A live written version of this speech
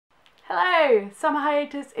Hello! Summer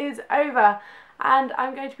hiatus is over and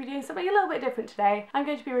I'm going to be doing something a little bit different today. I'm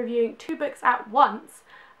going to be reviewing two books at once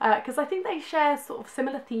because I think they share sort of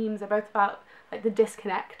similar themes. They're both about like the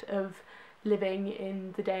disconnect of living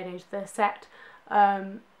in the day and age they're set.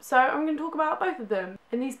 So I'm going to talk about both of them.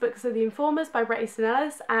 And these books are The Informers by Bret Easton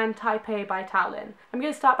Ellis and Taipei by Tao Lin. I'm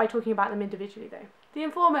going to start by talking about them individually though. The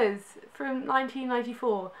Informers from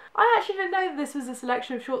 1994. I actually didn't know that this was a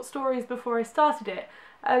selection of short stories before I started it,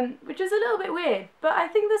 which is a little bit weird, but I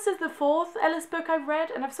think this is the fourth Ellis book I've read,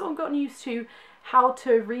 and I've sort of gotten used to how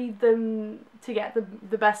to read them to get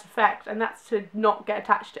the best effect, and that's to not get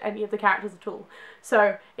attached to any of the characters at all.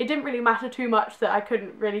 So it didn't really matter too much that I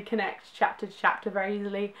couldn't really connect chapter to chapter very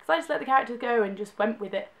easily, so I just let the characters go and just went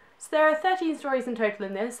with it. So there are 13 stories in total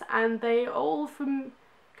in this, and they are all from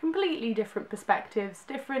completely different perspectives,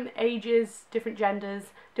 different ages, different genders,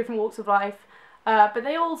 different walks of life, but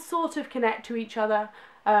they all sort of connect to each other.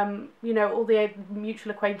 You know, all the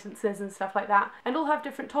mutual acquaintances and stuff like that, and all have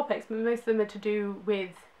different topics, but most of them are to do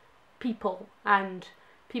with people and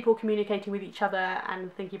people communicating with each other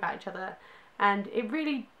and thinking about each other, and it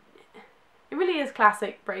really is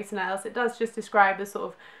classic Bret Easton Ellis. It does just describe the sort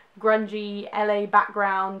of grungy LA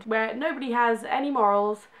background where nobody has any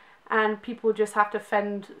morals and people just have to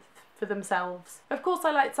fend for themselves. Of course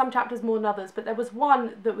I liked some chapters more than others, but there was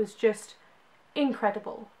one that was just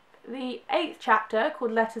incredible. The 8th chapter,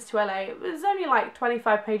 called Letters to LA, it was only like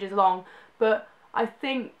 25 pages long, but I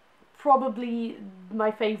think probably my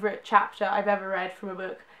favourite chapter I've ever read from a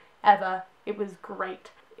book ever. It was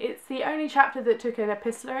great. It's the only chapter that took an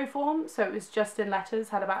epistolary form, so it was just in letters,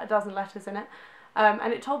 had about a dozen letters in it.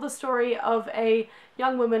 And it told the story of a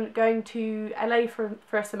young woman going to LA for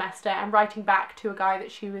a semester and writing back to a guy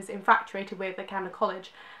that she was infatuated with at Camden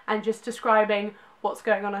College, and just describing what's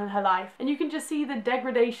going on in her life. And you can just see the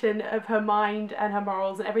degradation of her mind and her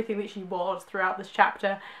morals and everything that she was throughout this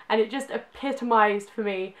chapter, and it just epitomised for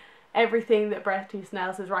me everything that Bret Easton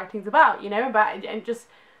Ellis' writing's about, you know, and just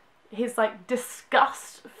his like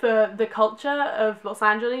disgust for the culture of Los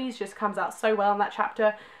Angeles just comes out so well in that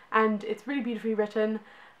chapter, and it's really beautifully written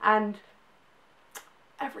and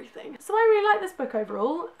everything. So I really like this book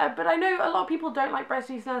overall, but I know a lot of people don't like Bret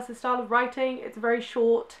Easton Ellis' style of writing. It's very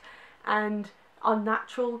short and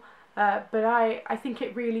unnatural, but I think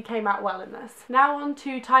it really came out well in this. Now on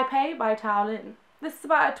to Taipei by Tao Lin. This is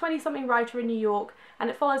about a 20-something writer in New York, and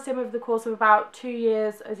it follows him over the course of about 2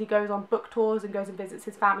 years as he goes on book tours and goes and visits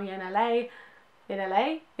his family in LA.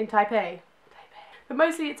 In Taipei. But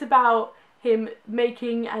mostly it's about him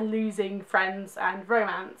making and losing friends and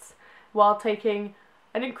romance while taking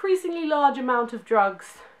an increasingly large amount of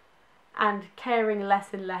drugs and caring less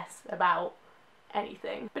and less about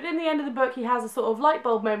anything. But in the end of the book he has a sort of light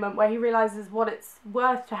bulb moment where he realises what it's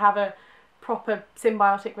worth to have a proper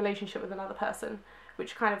symbiotic relationship with another person,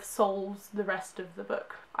 which kind of solves the rest of the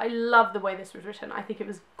book. I love the way this was written. I think it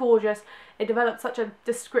was gorgeous. It developed such a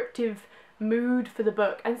descriptive mood for the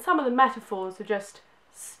book, and some of the metaphors are just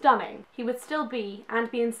stunning. He would still be,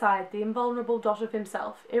 and be inside, the invulnerable dot of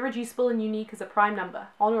himself, irreducible and unique as a prime number,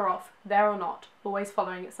 on or off, there or not, always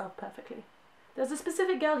following itself perfectly. There was a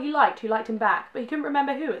specific girl he liked who liked him back, but he couldn't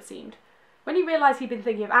remember who, it seemed. When he realised he'd been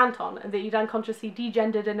thinking of Anton, and that he'd unconsciously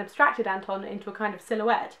degendered and abstracted Anton into a kind of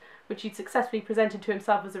silhouette, which he'd successfully presented to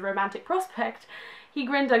himself as a romantic prospect, he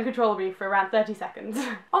grinned uncontrollably for around 30 seconds.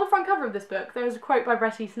 On the front cover of this book there is a quote by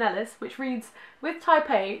Bret Easton Ellis, which reads, "With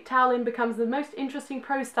Taipei, Tao Lin becomes the most interesting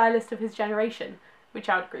prose stylist of his generation," which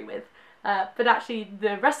I would agree with. But actually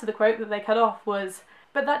the rest of the quote that they cut off was,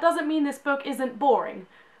 "But that doesn't mean this book isn't boring,"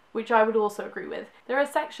 which I would also agree with. There are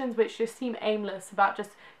sections which just seem aimless, about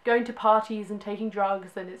just going to parties and taking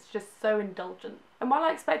drugs, and it's just so indulgent. And while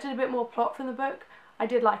I expected a bit more plot from the book, I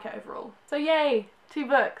did like it overall. So yay, 2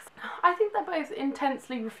 books. I think they're both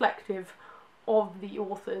intensely reflective of the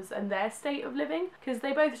authors and their state of living, because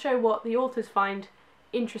they both show what the authors find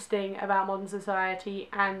interesting about modern society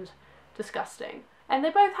and disgusting. And they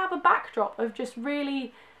both have a backdrop of just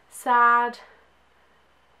really sad,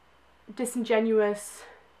 disingenuous,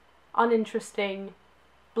 uninteresting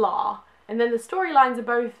blah. And then the storylines are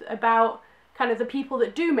both about kind of the people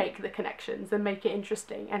that do make the connections and make it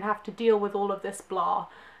interesting and have to deal with all of this blah,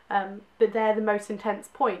 but they're the most intense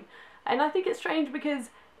point. And I think it's strange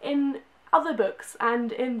because in other books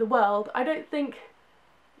and in the world, I don't think,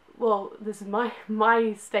 well, this is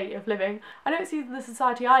my state of living, I don't see the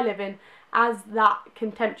society I live in as that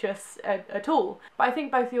contemptuous at all. But I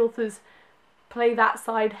think both the authors play that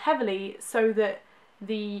side heavily so that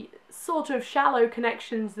the sort of shallow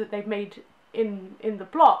connections that they've made in the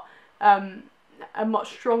plot are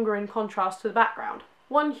much stronger in contrast to the background.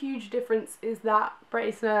 One huge difference is that Bret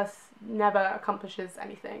Easton Ellis never accomplishes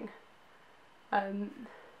anything. I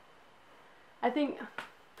think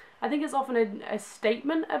it's often a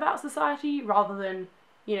statement about society rather than,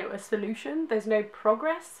 you know, a solution. There's no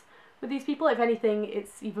progress with these people. If anything,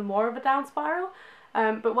 it's even more of a down spiral.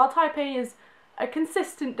 But while Taipei is a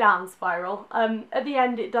consistent down spiral, at the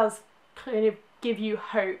end it does kind of give you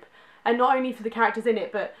hope, and not only for the characters in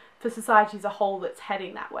it, but for society as a whole that's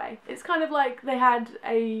heading that way. It's kind of like they had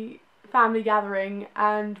a family gathering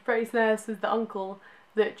and Bret Easton Ellis was the uncle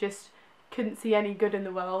that just couldn't see any good in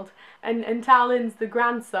the world, and Tao Lin's the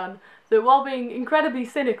grandson that, while being incredibly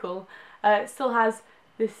cynical, still has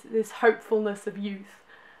this hopefulness of youth.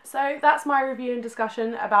 So that's my review and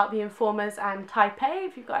discussion about The Informers and Taipei.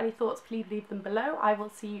 If you've got any thoughts, please leave them below. I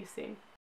will see you soon.